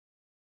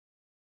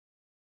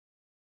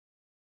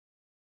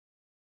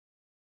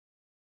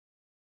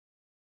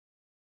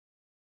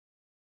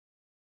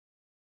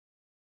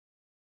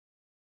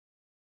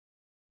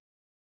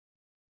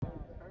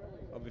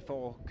Og vi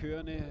får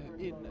kørende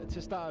ind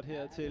til start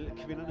her til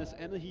kvindernes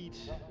andet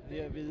heat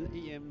her ved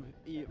EM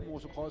i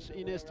motocross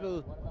i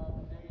Næstved.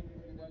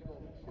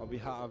 Og vi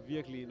har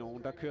virkelig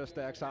nogen, der kører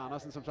stærkt. Sara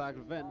Andersen, som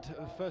sagt, vandt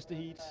første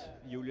heat.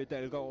 Julie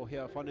Dalgaard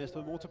her fra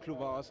Næstved Motorklub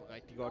var også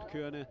rigtig godt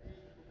kørende.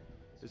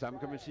 Det samme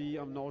kan man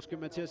sige om norske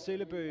Mathias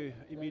Sellebø,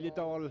 Emilie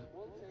Dahl.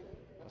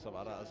 Og så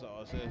var der altså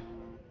også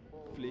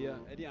flere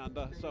af de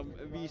andre, som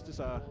viste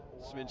sig.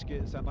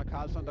 Svenske Sandra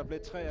Karlsson, der blev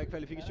 3 i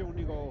kvalifikationen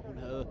i går. Hun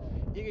havde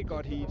ikke et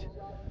godt heat,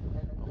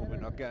 og hun vil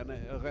nok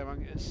gerne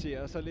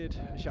revancere sig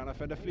lidt. Shanna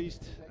van der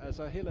Vliest,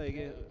 altså heller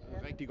ikke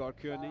rigtig godt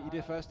kørende i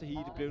det første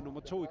heat. Det blev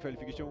nummer 2 i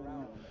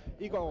kvalifikationen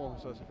i går,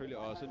 så selvfølgelig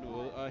også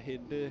noget at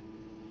hente,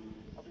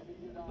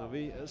 når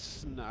vi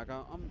snakker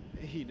om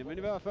hende. Men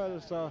i hvert fald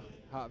så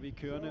har vi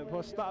kørende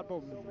på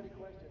startbommen.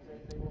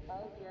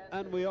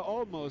 And we are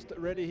almost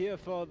ready here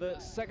for the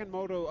second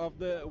moto of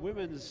the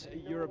Women's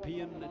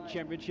European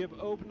Championship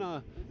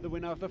opener. The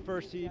winner of the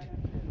first heat,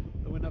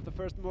 the winner of the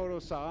first moto,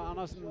 Sara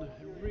Andersen,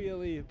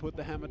 really put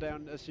the hammer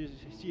down as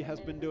she has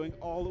been doing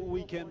all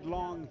weekend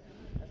long.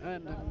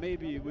 And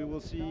maybe we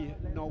will see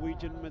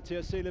Norwegian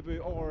Mathias Sellebø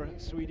or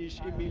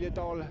Swedish Emilie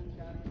Dahl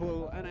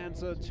pull an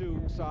answer to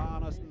Sara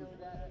Andersen.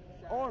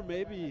 Or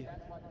maybe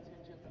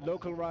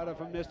local rider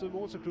from Næstved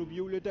Motorklub,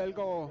 Julie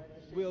Dalgaard,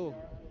 will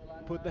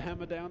put the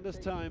hammer down this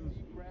time.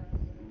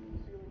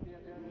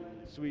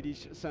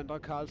 Swedish Sandra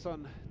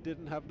Karlsson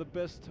didn't have the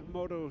best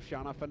moto.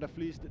 Shanna van der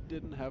Vliest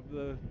didn't have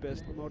the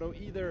best moto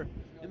either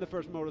in the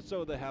first moto,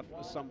 so they have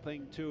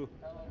something to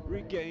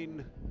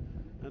regain.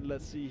 And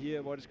let's see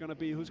here what it's going to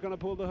be. Who's going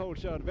to pull the whole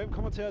shot? Hvem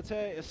kommer til at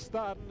tage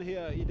starten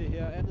her i det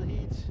her andet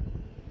heat?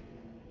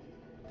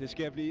 Det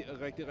skal blive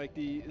rigtig,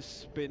 rigtig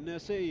spændende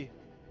at se.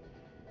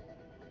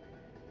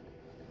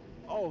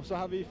 Og så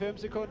har vi 5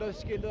 sekunder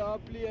skiltet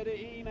op. Bliver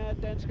det en af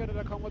danskerne,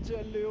 der kommer til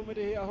at løbe med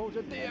det her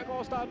holeshot? Det er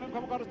går starten. Hvem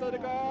kommer godt afsted? Det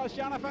gør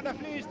Shanna van der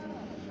Vliest.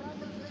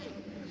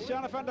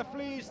 Shanna van der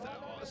Vliest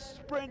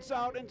sprints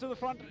out into the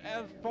front,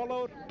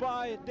 followed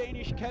by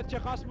Danish Katja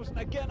Rasmussen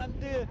again. And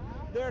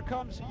there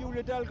comes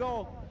Julie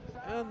Dalgaard.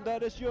 And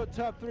that is your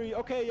top 3.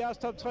 Okay, jeres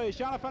top 3.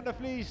 Shanna van der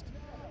Vliest.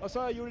 Og så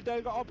er Julie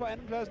Dalgaard op på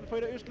andenpladsen.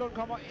 Frida Østlund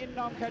kommer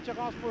indenom Katja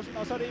Rasmussen.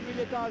 Og så er det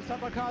Emilie Dahl,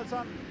 Sandra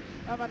Karlsson,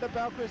 Amanda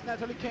Bergqvist,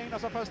 Natalie Kane, og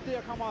så først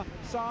der kommer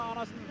Sara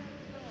Andersen.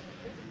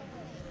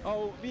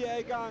 Og vi er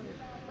i gang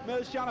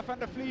med Shanna van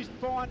der Vliest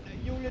foran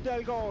Julie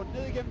Dalgaard.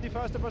 Ned igennem de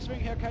første par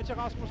sving her. Katja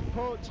Rasmussen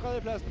på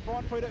tredjepladsen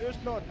foran Frida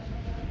Østlund.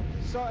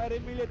 Så er det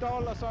Emilie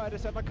Dahl, og så er det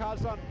Sandra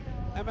Karlsson.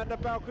 Amanda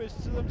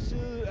Bergqvist side om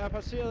side er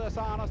passeret af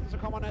Sara Andersen. Så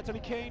kommer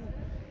Natalie Kane.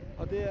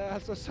 Og det er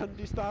altså sådan,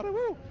 de starter.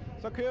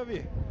 Så kører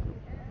vi.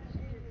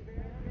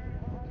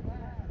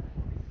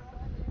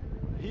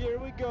 Here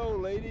we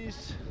go,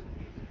 ladies.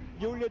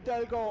 Julie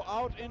Dalgaard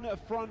out in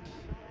front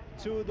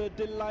to the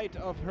delight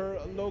of her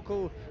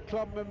local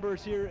club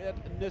members here at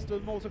Næstved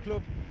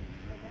Motorklub.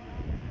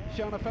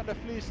 Shanna van der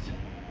Vliest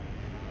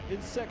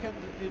in second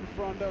in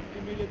front of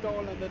Emilie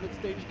Dahl, and then it's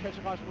Danish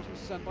Katja Rasmussen,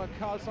 Sandra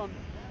Karlsson,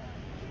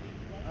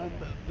 and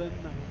then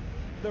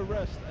the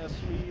rest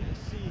as we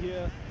see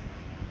here.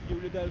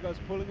 Julie Dalgaard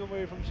is pulling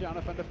away from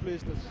Shanna van der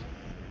Vliest.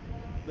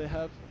 They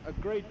had a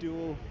great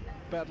duel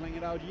battling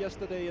it out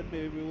yesterday, and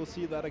maybe we will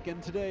see that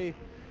again today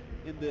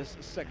in this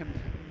second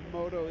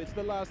moto. It's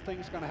the last thing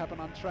that's going to happen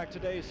on track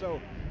today, so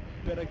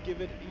better give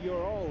it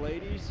your all,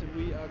 ladies.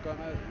 We are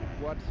gonna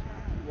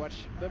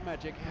watch the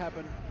magic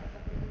happen.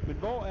 Men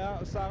hvor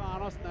er Sara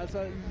Andersen?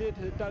 Altså lidt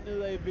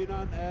dernede af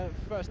vinderen af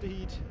første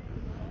heat.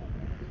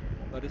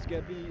 Og det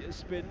skal blive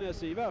spændende at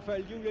se. I hvert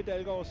fald Julie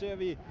Dalgaard ser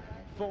vi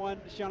foran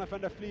Shanna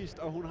van der Vliest,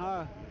 og hun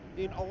har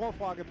en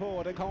overfrakke på,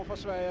 og den kommer fra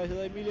Sverige og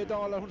hedder Emilie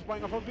Dahl, og hun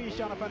springer forbi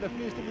Shanna van der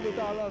Vliest. Emilie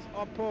Dahl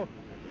op på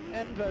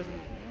andenpladsen.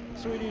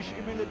 Swedish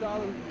Emilie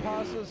Dahl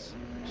passes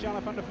Shanna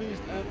van der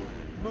Vliest and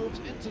moves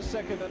into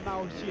second, and now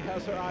she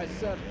has her eyes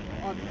set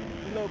on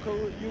local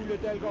Julie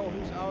Dalgaard,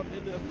 who's out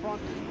in the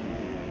front,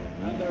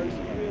 and there's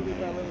really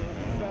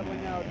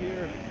battling out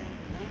here.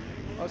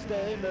 Og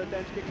stadig med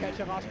danske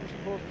Katja Rasmussen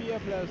på 4.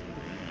 pladsen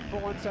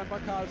foran Sandra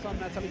Karlsson,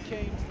 Natalie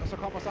Kane, og så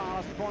kommer Sara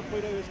Andersen foran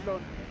Frida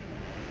Østlund.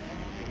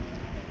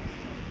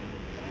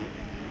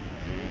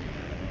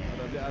 Og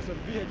der bliver altså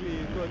virkelig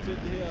gået til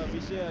det her. Vi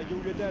ser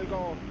Julie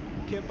Dalgaard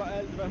kæmper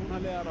alt, hvad hun har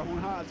lært, og hun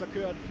har altså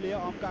kørt flere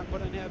omgang på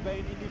den her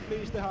bane, end de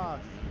fleste har.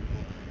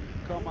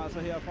 Kommer altså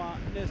herfra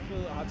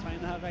Næstved og har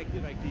trænet her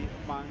rigtig, rigtig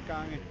mange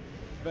gange.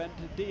 Vandt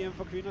DM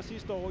for kvinder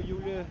sidste år,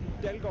 Julie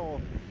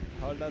Dalgaard.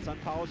 Holdt altså en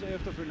pause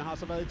efterfølgende, har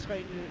så været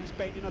i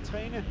Spanien og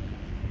træne.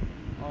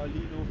 Og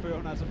lige nu fører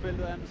hun altså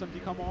feltet an, som de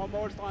kommer over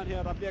målstregen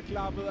her. Der bliver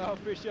klappet af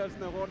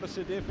officialsene rundt og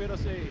se. Det er fedt at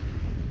se.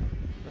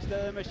 Og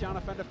stadig med Shanna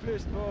van der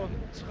Vliest på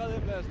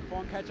 3. pladsen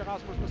foran Katja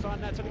Rasmussen, og så er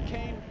Natalie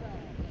Kane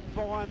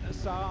foran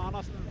Sara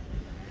Andersen,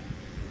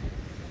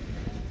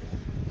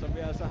 som vi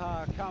altså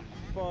har kamp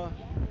for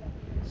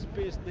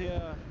spidsen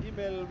her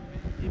imellem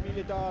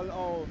Emilie Dahl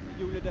og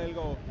Julie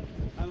Dalgaard.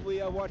 And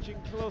we are watching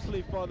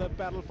closely for the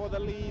battle for the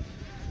lead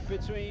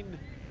between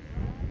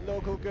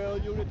local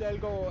girl Julie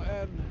Dalgaard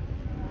and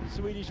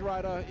Swedish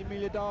rider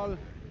Emilie Dahl.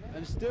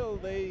 and still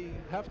they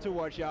have to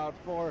watch out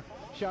for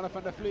Shanna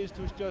van der Vliest,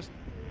 who's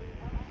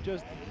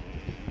just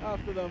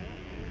after them.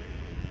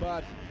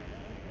 But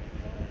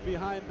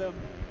behind them,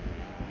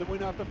 the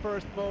winner of the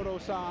first moto,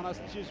 Sara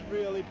Andersen, she's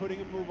really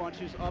putting a move on.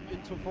 She's up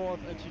into fourth,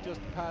 and she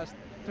just passed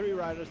 3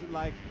 riders in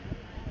like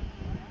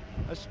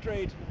a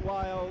straight,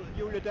 while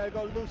Julie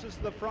Dalgaard loses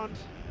the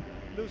front,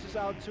 loses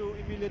out to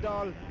Emilie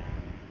Dahl.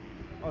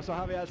 Og så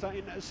har vi altså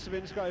en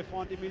svensker i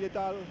front. Emilie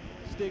Dahl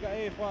stikker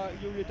af fra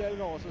Julie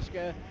Dalgaard, så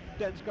skal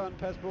danskeren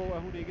passe på,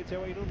 at hun ikke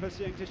tager endnu en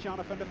placering til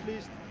Shanna van der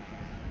Vliest.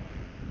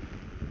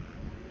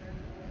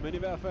 Men i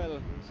hvert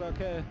fald, så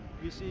kan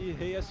vi sige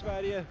heja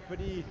Sverige,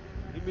 fordi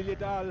Emilie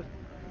Dahl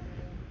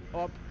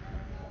op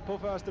på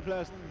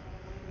førstepladsen,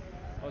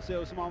 og ser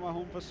ud som om, at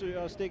hun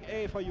forsøger at stikke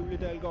af fra Julie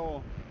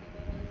Dalgaard.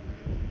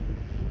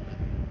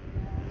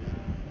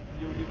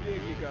 Julie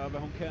virkelig gør, hvad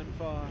hun kan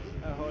for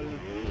at holde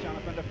Shanna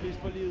van der Vliest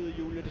for livet.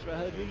 Julie desværre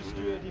havde et lille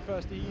styr de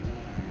første heat.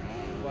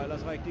 Hun var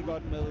ellers rigtig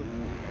godt med.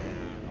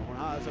 Og hun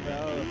har altså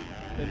været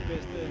den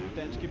bedste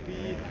danske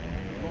pige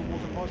på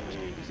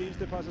motocrossmaskinen de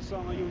seneste par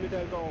sæsoner, Julie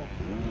Dalgaard.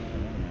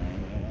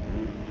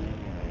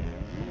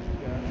 Jeg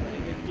skal altså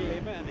ikke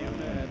glemme at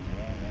nævne, at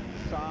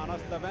Sara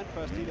Andersen, der vandt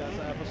først heat,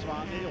 altså er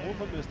forsvarende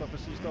europamester for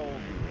sidste år.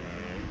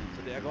 Så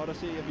det er godt at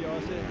se, at vi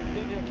også i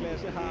den her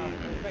klasse har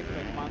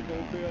rigtig mange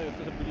gode kører,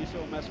 eftersom vi lige så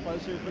Mads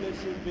Fredsø for lidt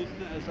siden vinde,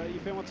 altså i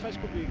 65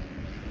 kubik.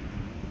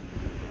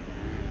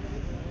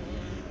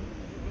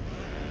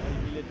 Og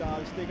Emilie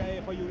Dahl stikker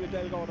af fra Julie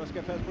Dalgaard, der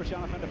skal passe på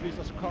Shanna van der Vliest,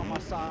 og så kommer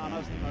Sara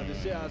Andersen, og det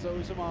ser altså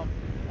ud som om,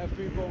 at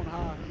Fynbogen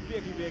har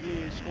virkelig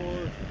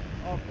skruet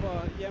op for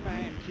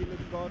Yamahaen, kildet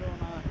den godt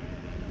under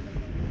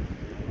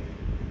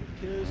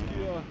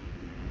kædestyr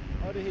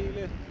og det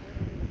hele,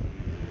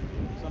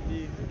 som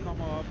de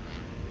kommer op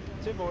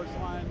til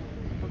målstregen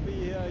forbi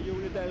her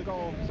Julie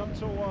Dalgaard som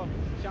toer,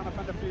 Shanna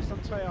van der Vliest som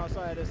treer, og så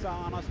er det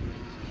Sara Andersen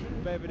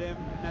bag ved dem.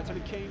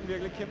 Natalie Kane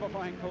virkelig kæmper for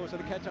at hænge på, så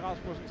det Katja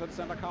Rasmussen, så det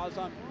Sandra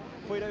Karlsson,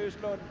 Frida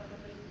Østlund,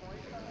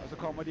 og så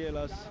kommer de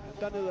ellers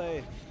dernede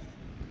af.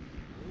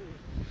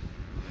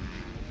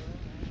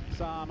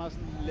 Sara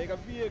Andersen lægger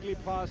virkelig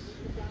pres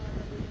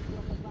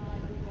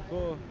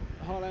på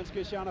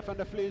hollandske Shanna van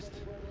der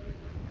Vliest.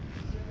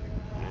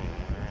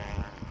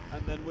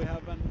 And then we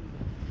have an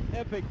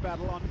epic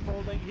battle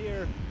unfolding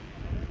here.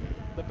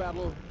 The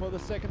battle for the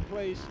second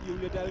place.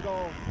 Julie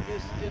Dalgaard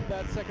is in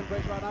that second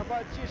place right now,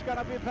 but she's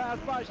gonna be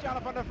passed by Shanna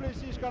van der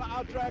Vliest. She's gonna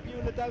out-drag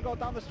Julie Dalgaard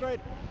down the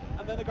straight,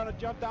 and then they're gonna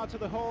jump down to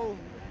the hole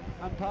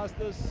and past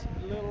this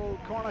little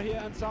corner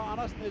here, and Sara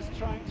Andersen is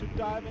trying to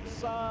dive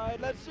inside.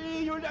 Let's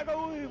see, Julie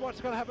Dalgaard,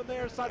 what's gonna happen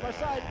there, side by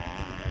side,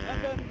 and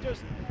then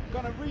just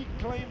gonna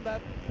reclaim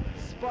that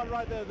spot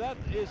right there. That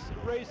is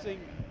racing,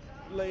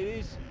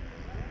 ladies.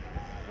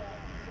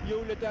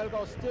 Julie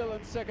Dalgaard still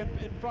in second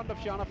in front of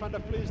Shanna van der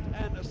Vliest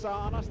and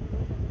Sara Andersen.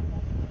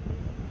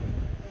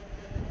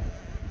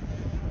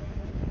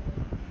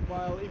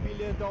 While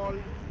Emilie Dahl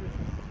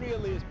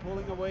really is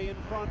pulling away in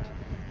front.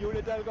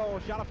 Julie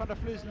Dalgaard, Shanna van der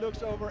Vliest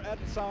looks over at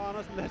Sara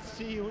Andersen. Let's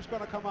see who's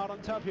going to come out on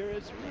top here.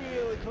 It's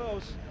really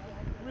close.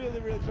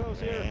 Really close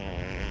here.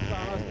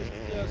 Sara Andersen is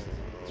just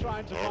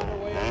trying to find a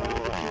way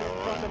around the queue in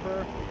front of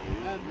her.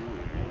 And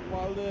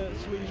while the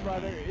Swedish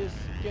rider is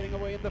getting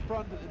away in the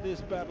front,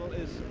 this battle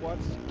is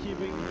what's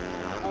keeping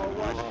our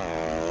watch.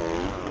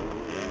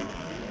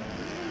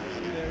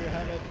 There you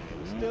have it,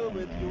 still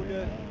with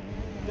Julie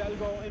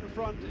Dalgaard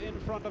in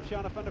front of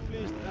Shanna van der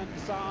Vliest and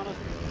Sara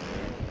Andersen.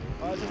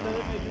 Og altså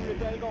stadig med Julie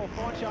Dalgaard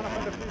foran Shanna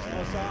van der Vliest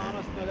og Sara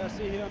Andersen. Og lad os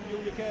se her, om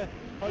Julie kan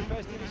holde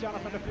fast i det. Shanna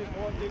van der Vliest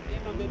prøver at dykke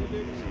ind, om det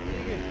lykkes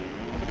ikke.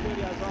 Og så kører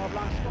de altså op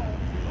langs skoven.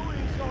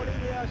 Skov det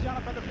her,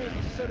 Shanna van der Vliest,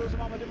 og så ser det ud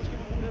som om, at det måske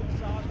var mulighed til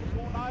Sara skulle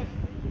bruge. Nej.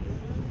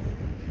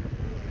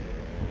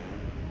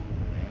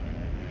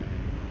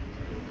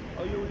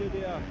 Og Julie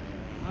der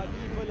har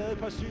lige fået lavet et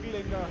par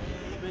cykellænker,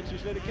 mens vi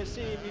slet ikke kan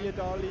se Emilie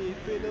Dahl i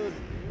billedet.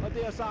 Og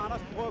det er Sara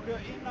Andersen prøver at køre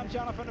ind om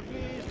Shanna van der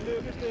Vliest.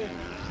 Lykkes det?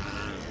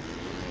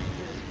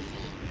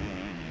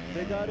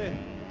 Det gør det.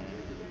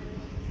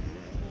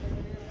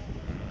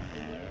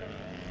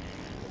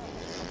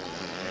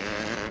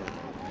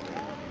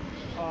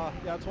 Og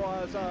jeg tror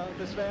altså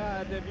desværre,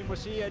 at vi må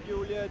sige, at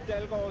Julie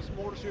Dalgaards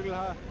motorcykel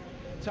har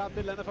tabt et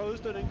eller andet fra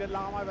udstødning. Den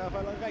larmer i hvert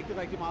fald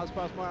rigtig meget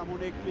spørgsmål, om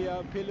hun ikke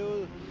bliver pillet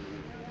ud.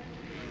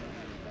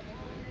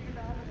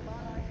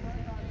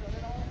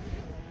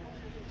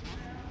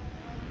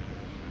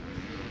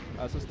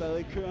 Altså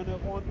stadig kørende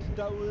rundt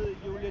derude,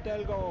 Julie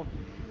Dalgaard.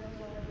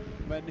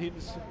 Men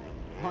hendes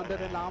Honda,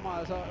 den larmer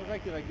altså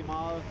rigtig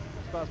meget.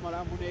 Spørgsmålet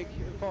er, om hun ikke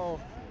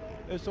får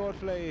et sort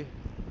flag.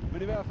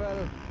 Men i hvert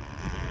fald,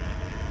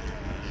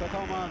 så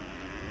kommer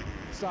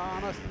Sara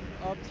Andersen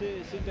op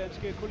til sin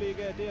danske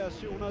kollega. Det er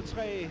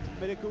 703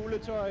 med det gule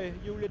tøj.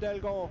 Julie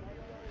Dalgaard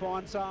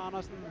foran Sara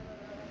Andersen.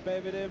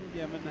 Bag ved dem,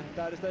 jamen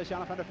der er det stadig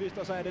Shanna van der Vliest,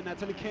 og så er det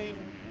Natalie Kane.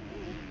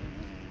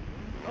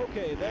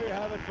 Okay, there you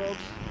have it,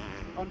 folks.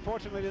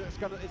 unfortunately,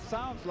 it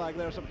sounds like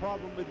there's a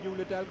problem with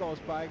Julie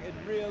Dalgaard's bike.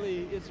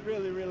 It's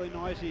really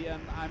noisy,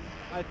 and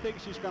I think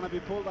she's gonna be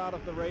pulled out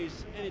of the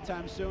race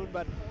anytime soon.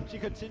 But she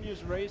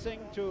continues racing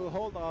to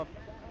hold off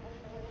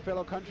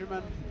fellow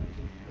countryman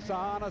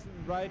Sara Andersen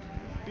right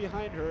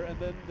behind her, and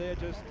then they're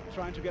just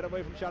trying to get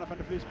away from Shanna van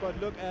der Vlies. But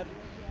look at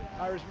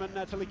Irishman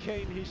Natalie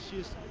Kane.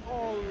 She's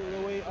all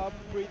the way up,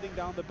 breathing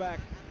down the back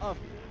of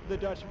the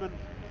Dutchman.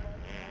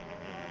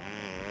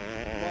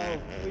 Well,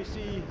 we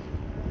see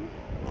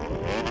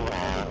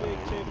the big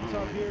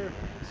tabletop here.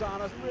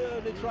 Sara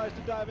really tries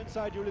to dive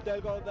inside Julie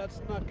Dalgaard. That's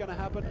not gonna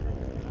happen.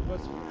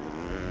 But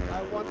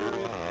I wonder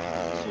if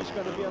she's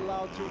gonna be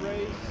allowed to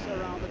race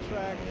around the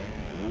track.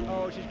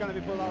 Oh, she's gonna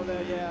be pulled out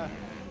there, yeah.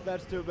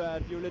 That's too bad.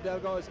 Julie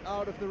Dalgaard is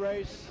out of the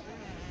race.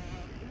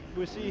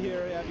 We see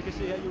here, ja, vi kan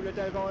se her, Julie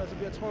Dalgaard altså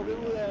bliver trukket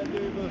ud af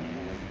løbet.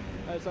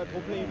 Altså et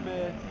problem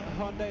med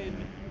Hondaen.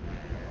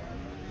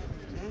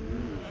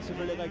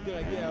 Selvfølgelig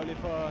rigtig ærgerligt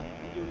for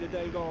Julie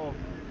Dalgaard.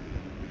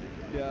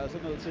 Bliver altså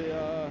nødt til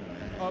at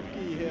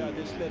opgive her. Det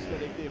er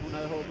slet ikke det, hun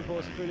havde håbet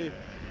på selvfølgelig.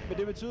 Men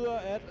det betyder,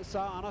 at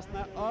Sara Andersen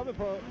er oppe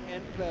på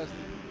andenpladsen.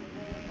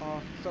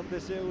 Og som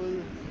det ser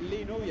ud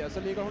lige nu, ja, så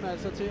ligger hun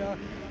altså til at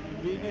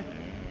vinde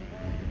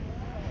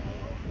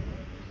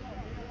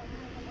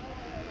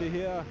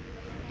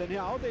den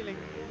her afdeling.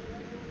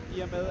 I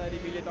og med, at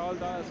Emilie Dahl,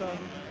 der altså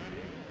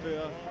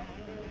fører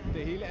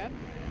det hele an.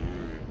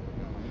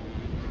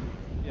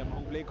 Jamen,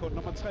 hun blev kun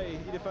nummer 3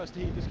 i det første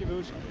heat, det skal vi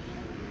huske.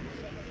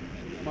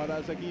 Måtte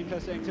altså give en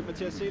placering til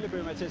Mathias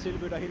Selebø. Mathias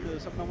Selebø, der er helt nede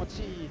som nummer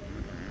 10.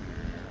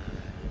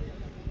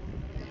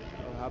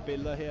 Og har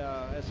billeder her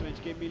af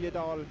svenske Emilie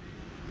Dahl.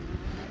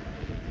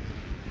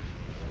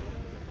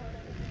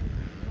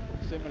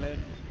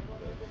 Simpelthen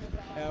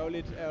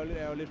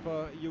ærgerligt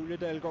for Julie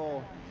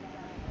Dalgaard.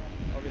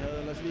 Og vi havde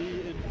ellers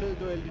lige en fed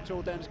duel de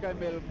to danskere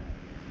imellem.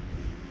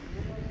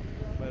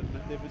 Men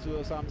det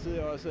betyder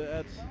samtidig også,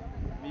 at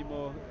vi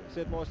må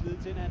sætte vores lid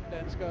til en anden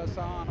dansker,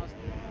 Sara Andersen.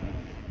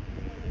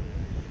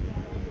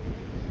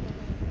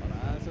 Og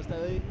der er altså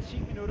stadig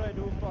 10 minutter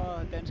endnu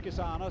for danske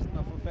Sara Andersen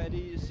at få fat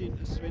i sin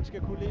svenske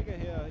kollega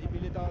her,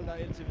 Emilie Dahl, der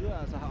indtil videre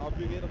altså har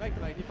opbygget et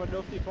rigtig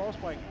fornuftigt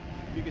forspring.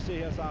 Vi kan se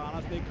her, Sara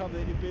Andersen er ikke kommet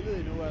ind i billedet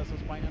endnu, altså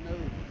springer ned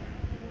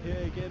her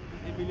igen.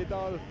 Emilie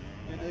Dahl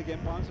ned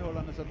igennem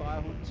bremsehullerne, så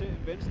drejer hun til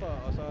venstre,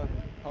 og så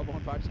hopper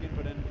hun faktisk ind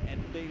på den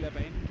anden del af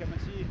banen, kan man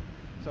sige.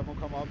 Så hun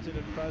kommer op til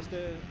den første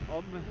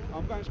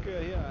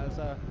omgangskører her,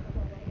 altså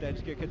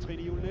danske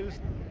Katrine Juhl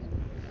Nielsen.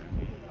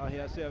 Og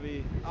her ser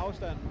vi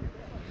afstanden.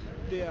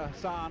 Der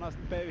Sara Andersen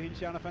bag ved hende,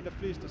 Shanna van der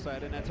Vlies, og så er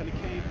det Natalie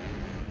Kane.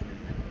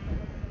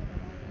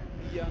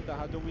 Iren, der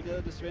har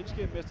domineret det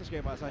svenske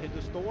mesterskab, altså har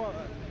hentet store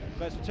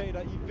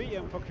resultater i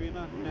VM for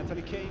kvinder.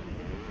 Natalie Kane,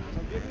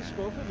 som virkelig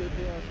skuffet lidt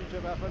her, synes jeg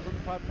i hvert fald sådan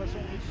fra et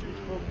personligt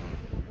synspunkt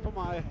for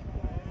mig.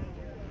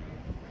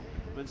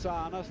 Men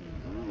Sara Andersen,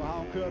 hvor har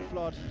hun kørt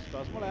flot.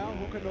 Spørgsmålet er, om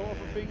hun kan nå at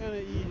få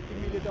fingrene i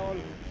Emilie Dahl.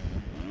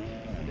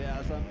 Det er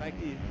altså en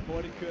rigtig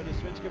hurtigt kørende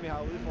svensker, vi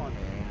har ude foran.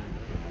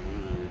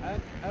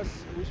 And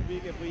as we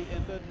speak, if we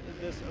ended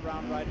this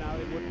round right now,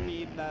 it would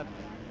mean that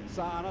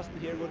Sara Andersen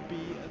here would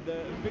be the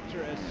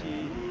victor as she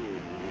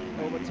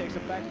overtakes a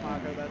back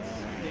marker. That's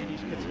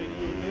Danish Katrine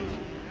Juhl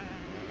Nielsen,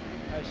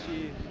 as she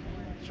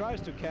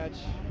tries to catch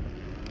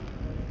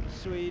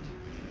Swede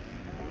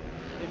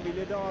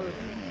Emilie Dahl.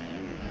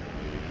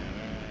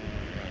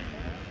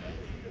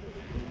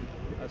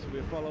 As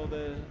we follow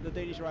the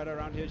Danish rider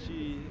around here,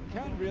 she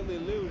can't really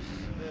lose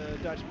the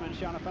Dutchman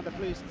Shanna van der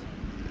Vlies.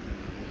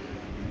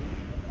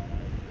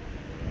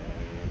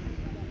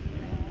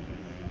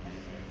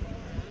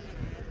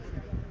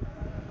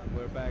 And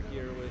we're back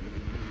here with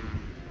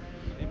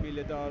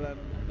Emilie Dahl, and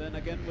then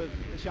again with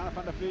Shanna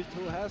van der Vlies,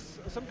 who has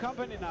some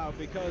company now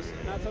because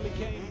Natalie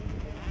Kane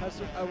has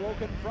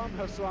awoken from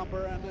her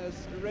slumber and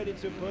is ready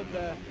to put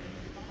the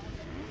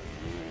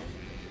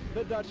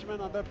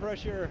Dutchman under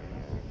pressure.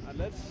 And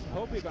let's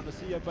hope we're going to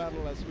see a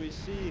battle as we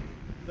see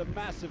the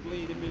massive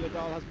lead Emilie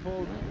Dahl has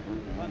pulled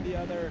on the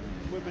other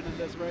women in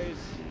this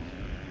race.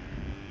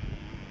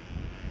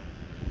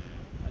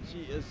 And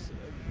she is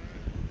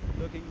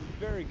looking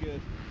very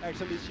good.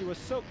 Actually, she was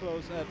so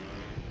close at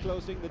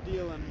closing the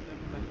deal and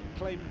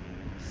claimed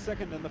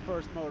second in the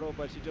first moto,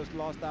 but she just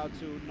lost out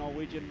to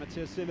Norwegian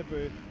Mathias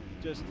Selebø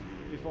just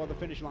before the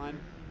finish line.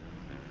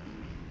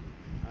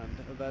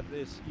 And that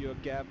is your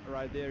gap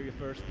right there, your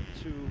first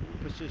two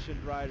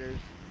positioned riders.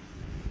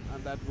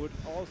 And that would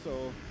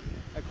also,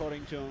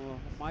 according to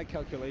my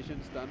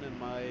calculations done in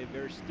my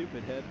very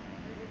stupid head,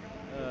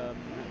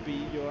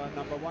 be your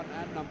number 1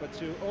 and number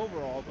 2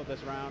 overall for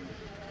this round.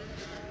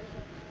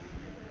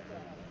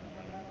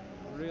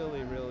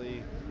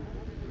 Really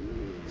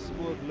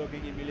smooth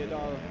looking Emilie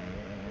Dahl.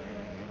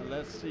 And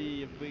let's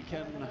see if we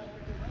can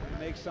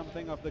make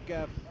something of the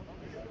gap.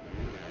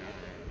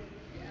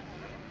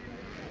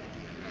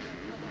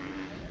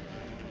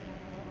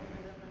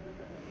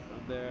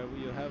 And there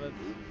you have it.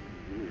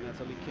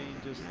 Natalie Kane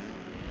just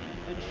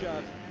in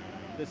shot.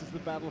 This is the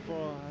battle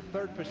for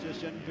third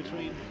position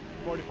between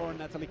 44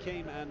 Natalie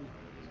Kane and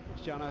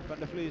Shanna van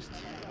der Vliest,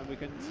 and we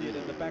can see it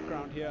in the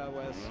background here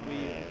as we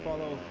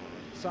follow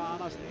Sara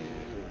Andersen.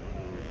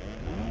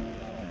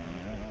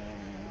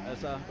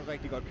 Altså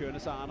rigtig godt kørende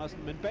Sara Andersen,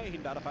 men bag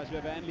hende der er der faktisk ved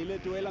at være en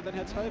lille duel om den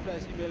her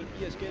tredjeplads imellem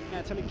irske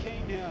Natalie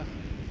Kane her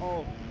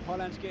og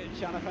hollandske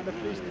Shanna van der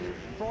Vliest.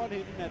 Foran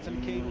hende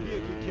Natalie Kane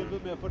virkelig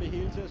kæmpet med at få det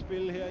hele til at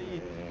spille her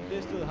i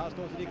Næstved, har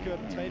stort set ikke kørt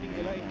en træning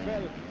eller en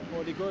kval,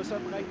 hvor det er gået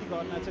sådan rigtig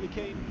godt. Natalie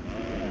Kane,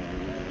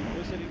 i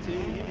modsætning til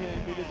hende her,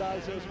 Emilie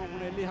Dahl, ser ud som om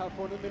hun endelig har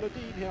fundet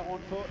melodien her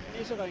rundt på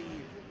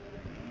Nisseringen.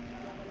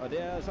 Og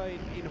det er altså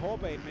en hård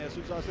bane, men jeg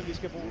synes også, at vi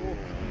skal bruge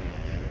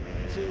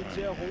tiden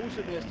til at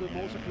rose Næstved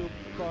Motorklub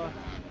for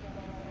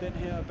den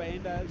her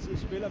bane, der altid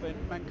spiller, men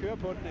man kører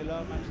på den, eller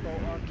man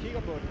står og kigger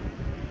på den.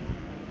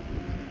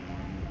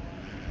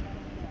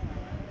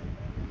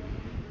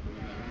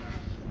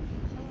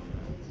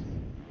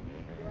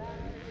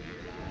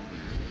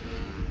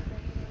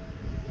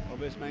 Og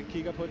hvis man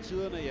kigger på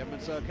tiderne, jamen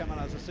så kan man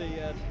altså se,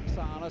 at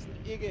Sara Andersen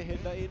ikke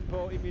henter ind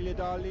på Emilie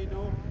Dahl lige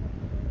nu.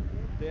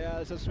 Det er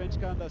altså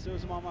svenskeren, der ser ud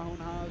som om, at hun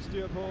har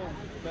styr på,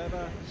 hvad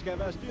der skal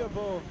være styr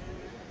på.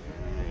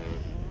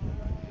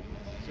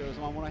 Det ser ud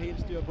som om, hun har helt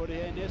styr på det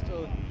her i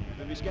Næstved.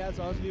 Men vi skal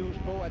altså også lige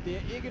huske på, at det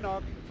er ikke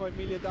nok for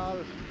Emilie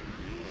Dahl.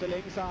 Så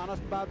længe Sara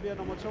Andersen bare bliver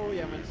nummer 2,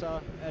 jamen så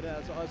er det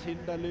altså også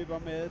hende, der løber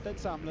med den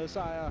samlede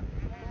sejr.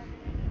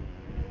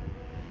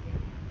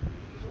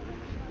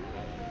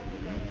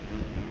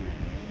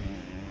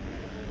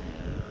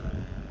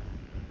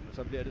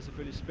 Så bliver det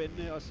selvfølgelig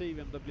spændende at se,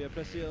 hvem der bliver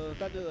placeret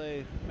dernede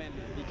af, men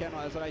vi kan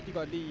altså rigtig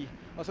godt lide.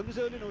 Og som det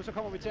ser ud lige nu, så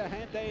kommer vi til at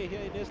have en dag her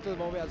i Næstved,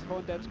 hvor vi altså får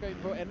en dansker ind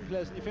på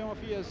andenpladsen i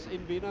 85,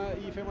 en vinder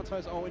i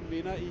 65 og en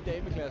vinder i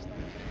dameklassen.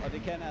 Og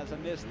det kan altså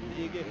næsten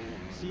ikke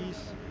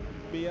siges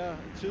mere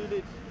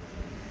tydeligt,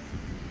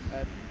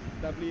 at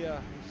der bliver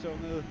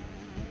sunget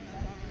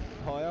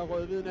højere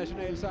rød-hvide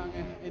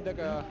nationalsange, end der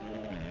gør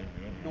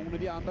nogle af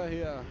de andre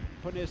her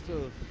på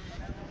Næstved.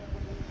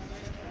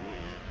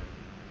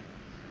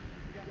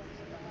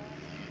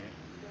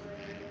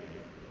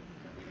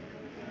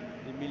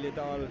 Emilie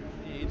Dahl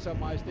i ensom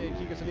majestæt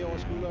kigger sig lige over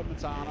skulderen, men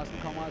Sara Andersen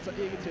kommer altså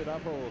ikke tættere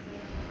på.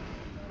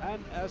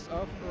 And as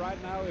of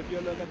right now, if you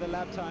look at the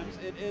lap times,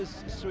 it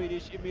is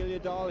Swedish Emilie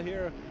Dahl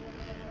here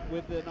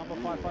with the number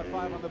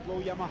 555 on the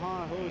blue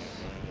Yamaha, who's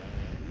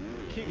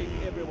kicking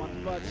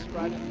everyone's butts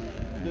right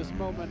in this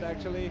moment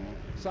actually.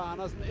 Sara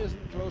Andersen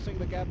isn't closing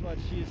the gap, but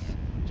she's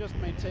just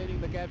maintaining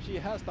the gap she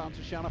has down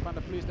to Shanna van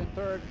der Vliest in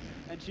third,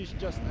 and she's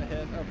just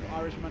ahead of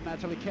Irishman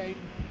Natalie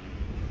Kane.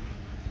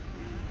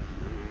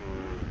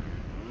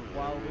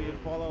 While we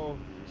follow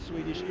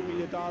Swedish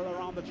Emilie Dahl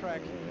around the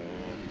track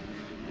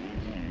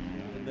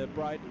in the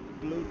bright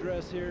blue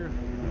dress here.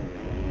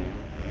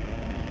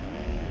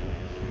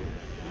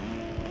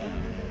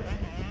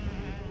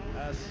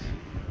 As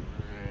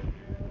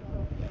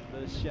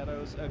the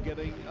shadows are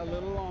getting a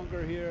little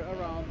longer here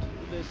around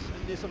this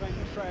Nissering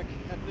track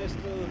at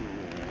Næstved,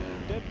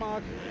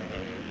 Denmark.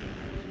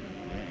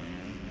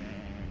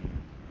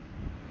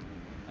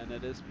 And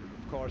it is,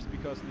 of course,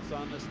 because the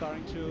sun is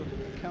starting to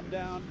come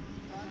down.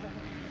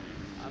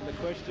 And the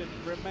question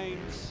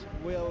remains,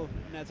 will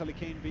Natalie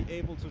Kane be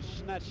able to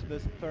snatch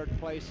this third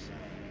place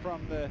from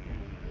the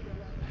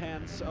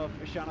hands of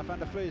Shanna van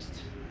der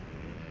Vliest?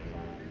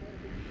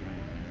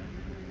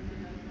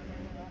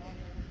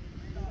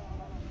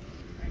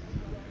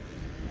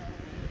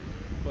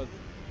 But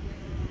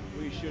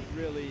we should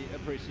really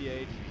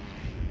appreciate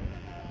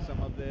some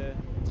of the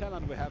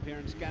talent we have here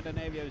in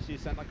Scandinavia. You see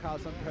Sandra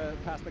Karlsson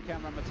past the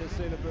camera, Mathias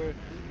Silebø,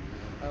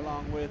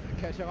 along with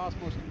Katja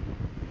Rasmussen.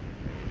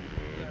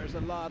 There's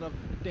a lot of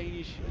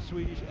Danish,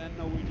 Swedish and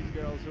Norwegian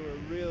girls who are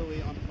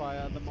really on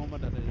fire at the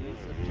moment, and it is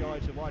a joy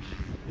to watch,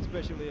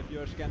 especially if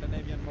you're a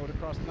Scandinavian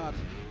motocross nut,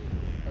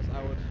 as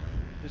I would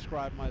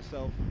describe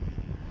myself.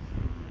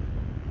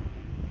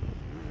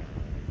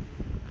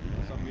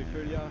 Som vi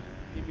følger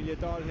Emilie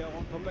Dahl her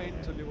rundt på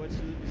banen, så løber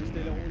tiden lige så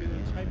stille og roligt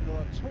ud. 3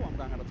 minutter og 2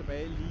 omgange er der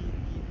tilbage lige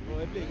i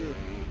øjeblikket.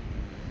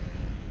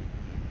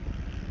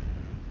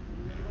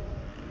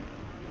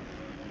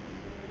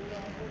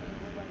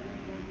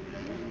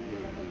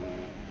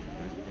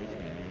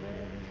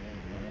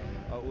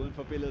 Og uden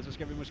for billedet, så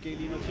skal vi måske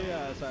lige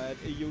notere, altså, at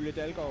Julie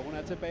Dalgaard, hun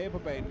er tilbage på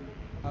banen,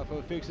 har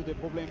fået fikset det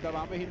problem, der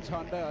var med hendes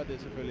Honda, og det er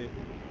selvfølgelig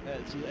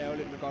altid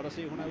ærgerligt, men godt at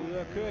se, at hun er ude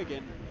at køre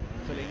igen.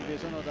 Så længe det er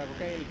sådan noget, der går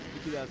galt, vi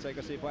gider altså ikke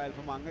at se på alt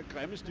for mange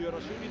grimme styrter.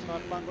 7 i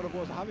 13 banker der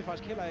på, så har vi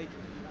faktisk heller ikke,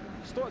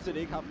 stort set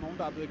ikke haft nogen,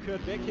 der er blevet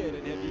kørt væk her i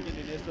den her weekend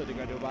i Næstved. Det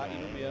gør det jo bare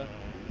endnu mere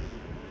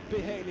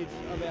behageligt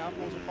at være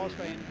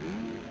motocross-fan.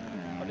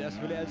 Og det er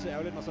selvfølgelig altid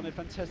ærgerligt, når sådan et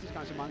fantastisk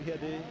arrangement her,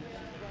 det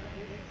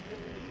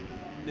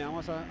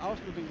nærmer sig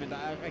afslutning, men der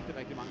er rigtig,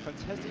 rigtig mange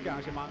fantastiske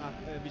arrangementer,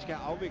 vi skal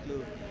have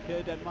afviklet her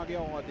i Danmark i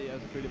år, og det er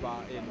selvfølgelig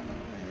bare en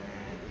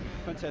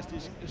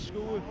fantastisk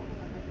skue.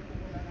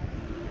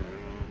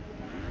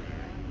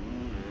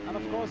 And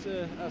of course,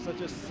 as I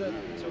just said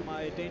to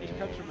my Danish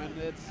countrymen,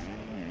 it's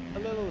a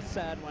little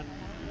sad when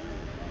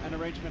an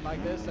arrangement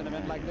like this, an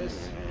event like this,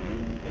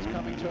 is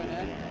coming to an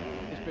end,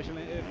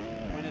 especially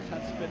when it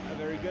has been a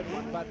very good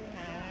one. But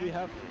we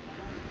have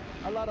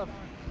a lot of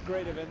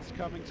great events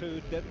coming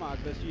to Denmark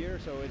this year,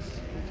 so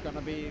it's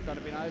gonna be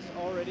nice.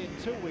 Already in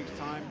 2 weeks'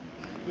 time,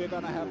 we're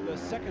gonna have the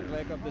second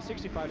leg of the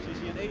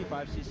 65cc and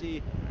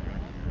 85cc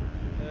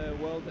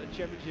World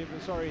Championship,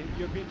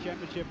 European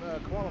Championship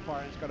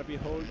qualifier. It's gonna be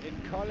held in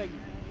Kolding,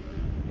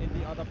 in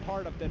the other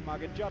part of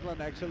Denmark, in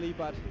Jutland actually,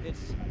 but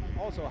it's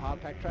also a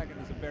hard-packed track, and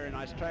it's a very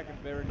nice track and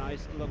very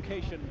nice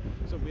location.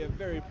 So we are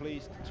very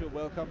pleased to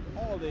welcome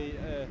all the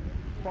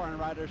foreign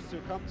riders to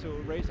come to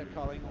race at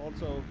Kolding.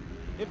 Also,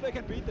 if they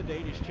can beat the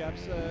Danish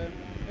chaps,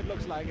 it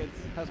looks like it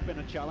has been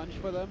a challenge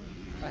for them,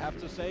 I have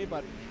to say,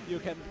 but you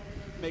can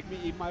make me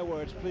eat my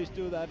words. Please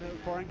do that,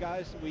 foreign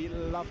guys. We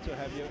love to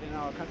have you in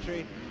our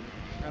country,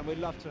 and we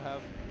love to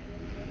have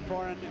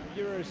foreign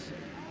viewers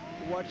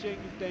watching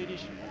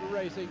Danish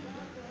racing.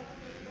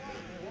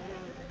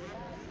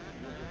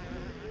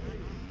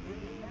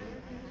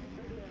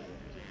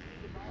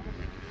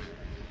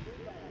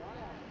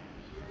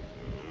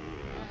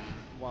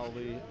 While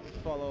we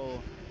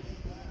follow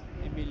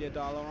Emilia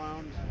Dahl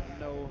around,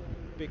 no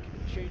big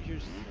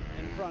changes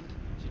in front.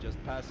 She just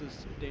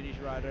passes Danish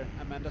rider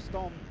Amanda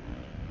Storm,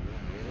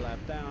 lap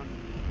down.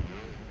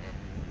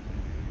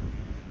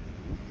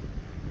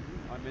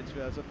 Og mens vi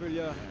altså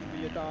følger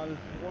Emilia Dahl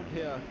rundt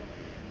her,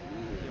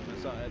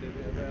 jamen så er det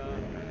ved at være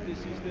det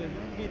sidste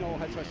lige over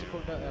 50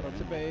 sekunder er der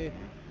tilbage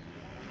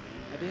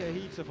af det her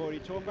heat, så får de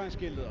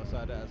tomgangsskiltet, og så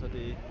er det altså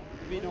det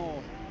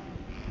Vinår.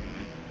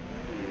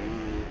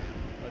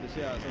 Og det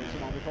ser altså ud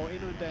som om vi får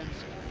endnu en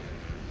dansk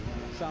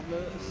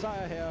samlet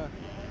sejr her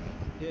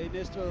i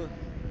Næstved,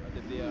 og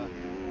det bliver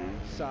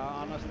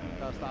Sara Andersen,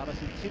 der starter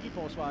sin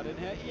titelforsvar, den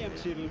her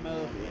EM-titel,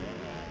 med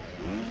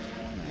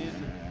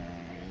en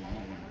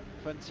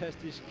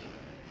fantastisk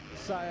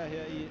sejr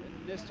her i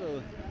Næstved.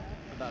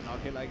 Og der er nok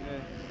heller ikke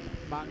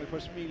mangel på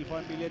smil for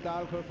Emilia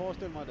Dahl, kunne jeg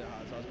forestille mig. Det har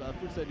altså også været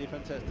fuldstændig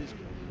fantastisk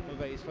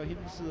race fra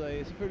hendes side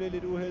af. Selvfølgelig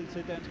lidt uheld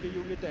til danske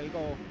Julie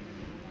Dalgaard,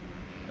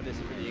 og det er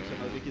selvfølgelig ikke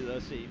sådan noget, vi gider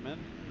at se, men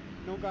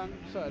nogle gange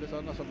så er det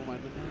sådan, og så må man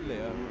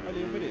lære at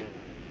leve med det.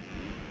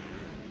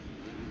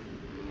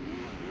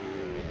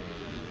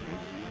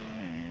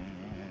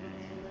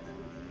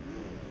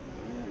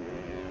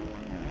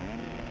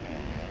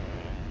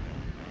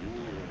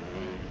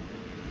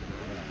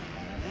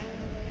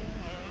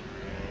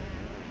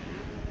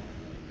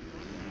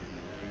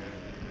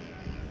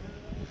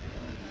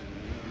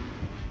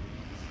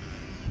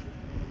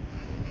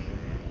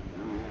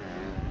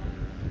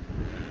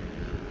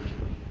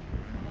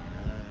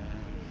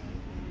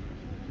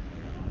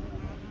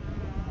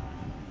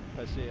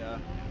 Passerer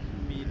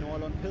Mie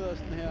Nordlund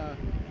Pedersen her.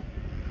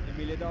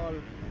 Emilia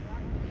Dahl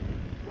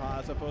har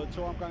altså fået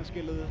 2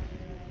 omgangsskiltet.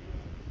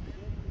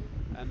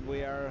 And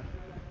we are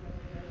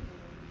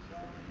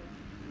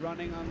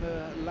running on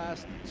the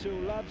last 2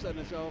 laps, and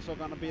it's also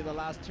going to be the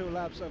last 2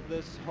 laps of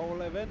this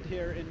whole event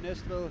here in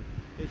Næstved.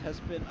 It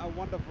has been a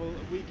wonderful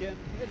weekend.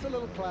 It's a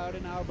little cloudy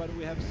now, but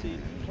we have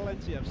seen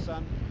plenty of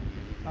sun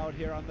out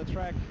here on the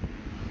track,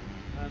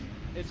 and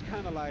it's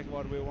kind of like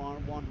what we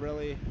want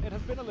really. It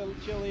has been a little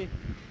chilly,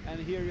 and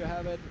here you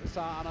have it.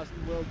 Sara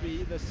Andersen will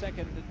be the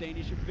second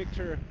Danish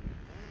victor,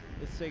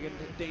 the second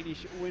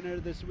Danish winner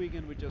this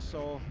weekend. We just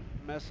saw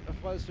Mads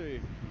Fredsø,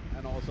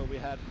 and also we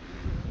had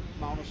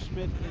Magnus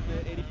Schmidt in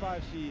the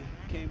 85. She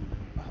came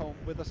home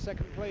with a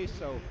second place,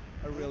 so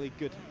a really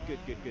good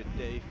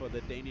day for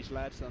the Danish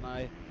lads, and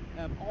I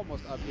am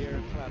almost up here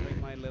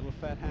clapping my little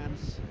fat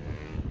hands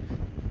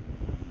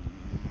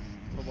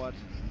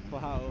for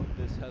how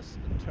this has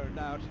turned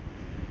out.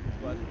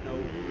 But no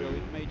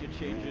really major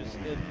changes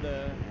in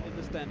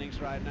the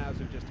standings right now, so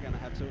we're just gonna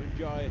have to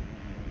enjoy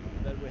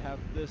that we have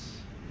this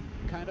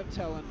kind of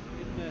talent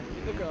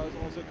in the girls.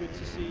 Also good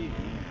to see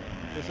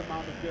this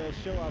amount of girls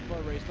show up for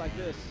a race like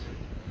this.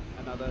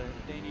 Another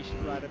Danish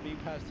rider being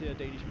passed here,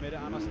 Danish Mette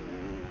Andersen.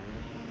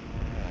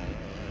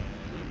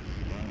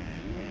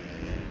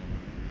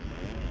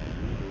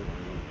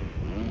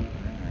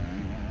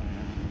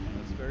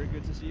 That's very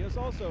good to see. It's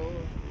also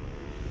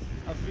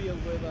a field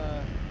with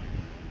a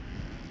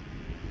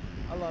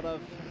lot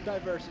of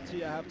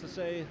diversity, I have to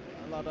say,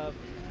 a lot of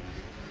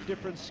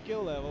different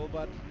skill level,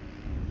 but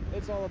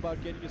it's all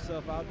about getting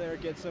yourself out there,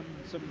 get some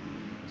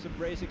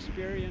race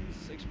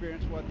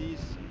experience what these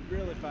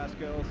really fast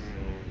girls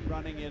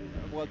running in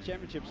World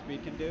Championship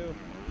speed can do,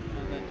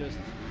 and then just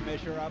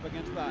measure up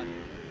against that.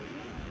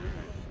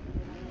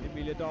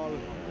 Emilia Dahl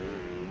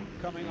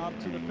coming up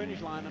to the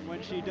finish line, and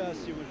when she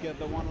does, she will get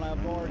the 1 lap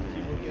board.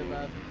 She will get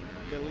that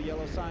little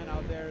yellow sign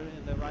out there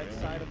in the right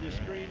side of your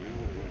screen,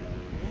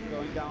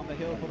 going down the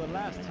hill for the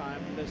last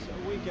time this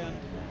weekend.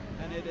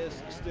 And it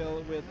is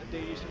still with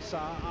Danish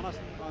Sara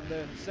Andersen on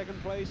the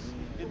second place.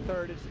 In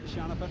third it's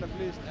Shanna van der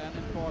Vliest, and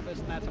in fourth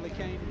is Natalie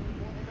Kane.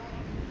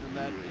 And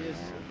that is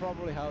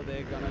probably how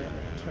they're gonna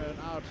turn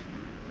out.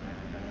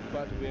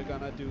 But we're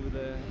gonna do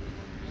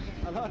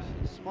a lot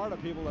smarter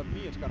people than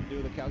me, it's gonna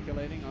do the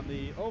calculating on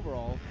the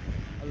overall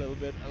a little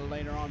bit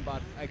later on.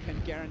 But I can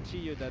guarantee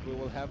you that we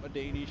will have a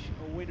Danish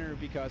winner,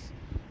 because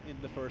in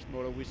the first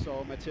motor we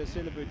saw Mathias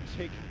Sillebø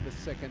take the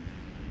second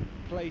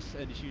place,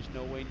 and she's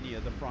no way near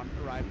the front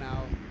right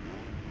now.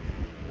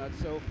 not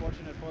so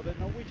fortunate for the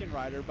Norwegian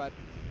rider, but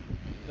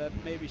that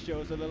maybe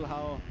shows a little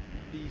how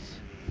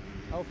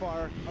far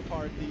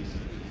apart these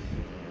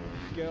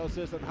girls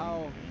is and how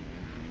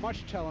much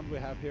talent we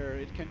have here.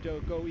 It can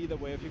go either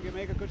way. If you can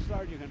make a good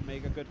start, you can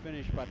make a good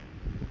finish, but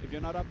if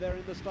you're not up there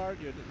in the start,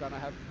 you're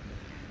gonna have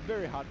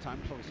very hard time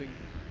closing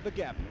the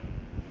gap.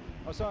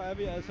 Og så er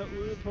vi altså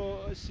ude på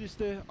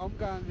sidste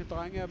omgang,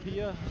 drenge og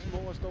piger, små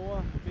og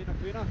store, mænd og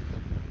kvinder.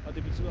 Og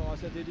det betyder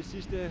også, at det er det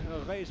sidste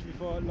race, vi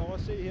får lov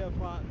at se her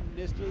fra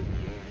Næstved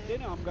i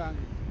denne omgang.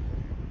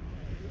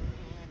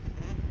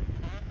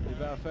 I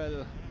hvert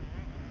fald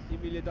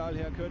Emilie Dahl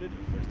her kørte et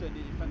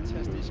fuldstændig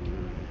fantastisk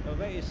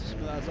race.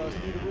 Smider altså også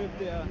lidt whip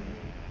der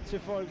til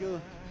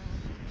folket.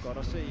 Godt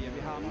at se, at vi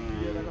har nogle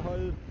piger, der kan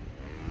holde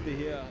det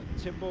her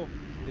tempo.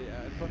 Det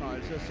er en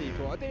fornøjelse at se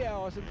på. Og det er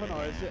også en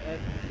fornøjelse, at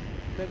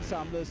den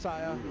samlede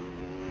sejr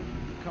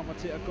kommer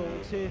til at gå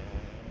til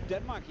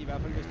Danmark, i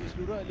hvert fald hvis det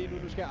slutter lige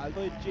nu. Nu skal jeg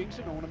aldrig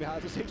jinxe nogen, og vi har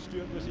altså 6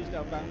 styr på sidste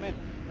omgang, men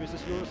hvis det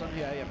slutter sådan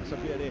her, jamen, så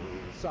bliver det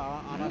Sara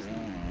Andersen,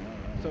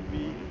 som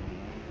vi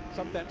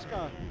som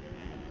danskere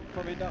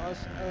forventer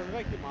os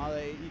rigtig meget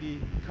af i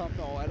de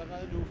kommende år.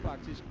 Allerede nu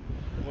faktisk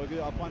rykket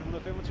op fra en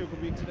 125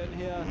 kubik til den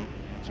her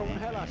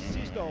 2,5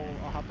 sidste år,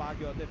 og har bare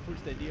gjort det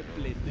fuldstændig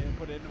blændende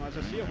på den. Og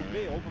så siger hun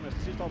ved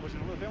Europamester sidste år på sin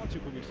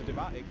 125 kubik, så det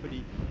var ikke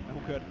fordi, at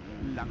hun kørte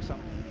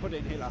langsomt på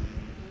den heller.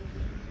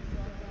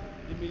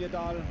 Emilie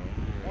Dahl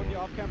rundt i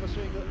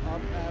opkampersvinget,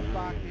 op ad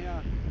bakken her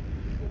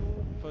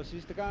for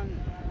sidste gang,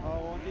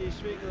 og rundt i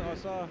svinget, og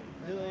så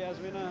hedder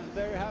jeres vinder.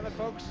 There you have it,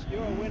 folks.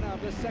 Your winner of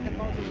the second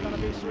moto is going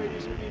to be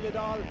Swedish Emilie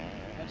Dahl,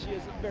 and she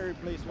is very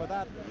pleased with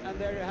that. And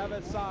there you have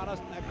it, Sara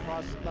Andersen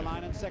across the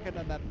line in second,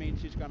 and that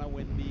means she's going to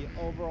win the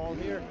overall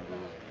here.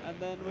 And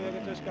then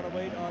we're just going to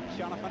wait on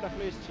Shanna van der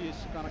Vliet. She's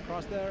going to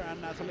cross there,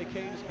 and Natalie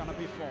Kane is going to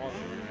be fourth.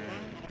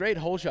 Great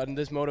hole shot in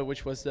this moto,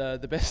 which was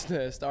the best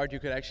start you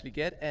could actually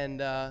get. And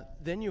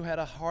then you had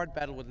a hard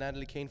battle with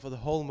Natalie Kane for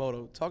the whole moto.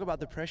 Talk about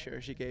the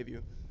pressure she gave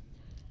you.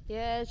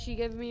 Yeah, she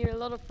gave me a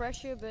lot of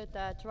pressure, but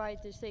I tried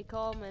to stay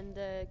calm and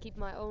keep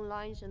my own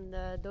lines and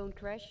don't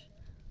crash.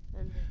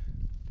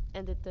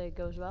 And it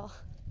goes well.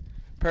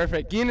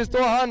 Perfect. Giv en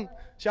stor hånd.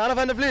 Shanna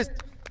van der Vliet.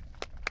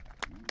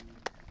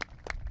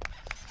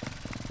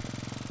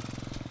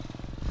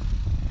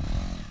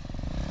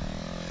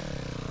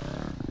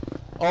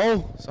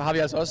 Og så har vi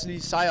altså også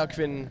lige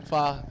sejrkvinden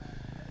fra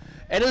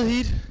andet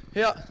heat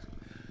her.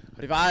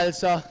 Og det var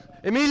altså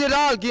Emilie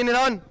Dahl. Giv en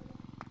hånd.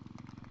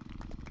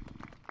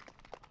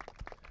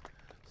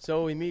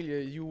 So Emilia,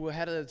 you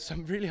had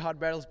some really hard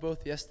battles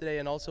both yesterday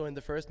and also in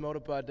the first moto,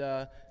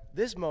 but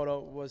this moto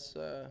was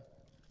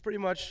pretty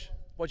much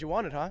what you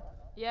wanted, huh?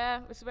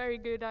 Yeah, it was very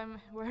good. I'm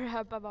very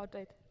happy about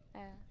it.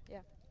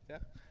 Yeah. Yeah.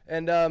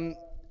 And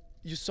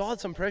you saw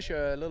some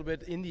pressure a little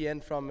bit in the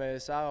end from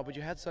Sara, but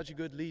you had such a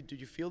good lead. Did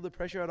you feel the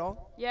pressure at all?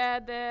 Yeah,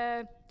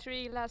 the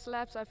 3 last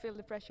laps I feel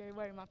the pressure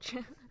very much.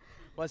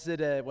 Was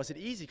it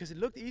easy? Because it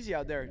looked easy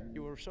out there.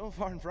 You were so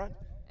far in front.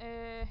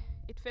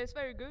 It feels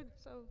very good,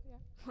 so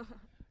yeah.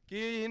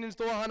 Giv hende en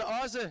stor hånd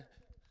også.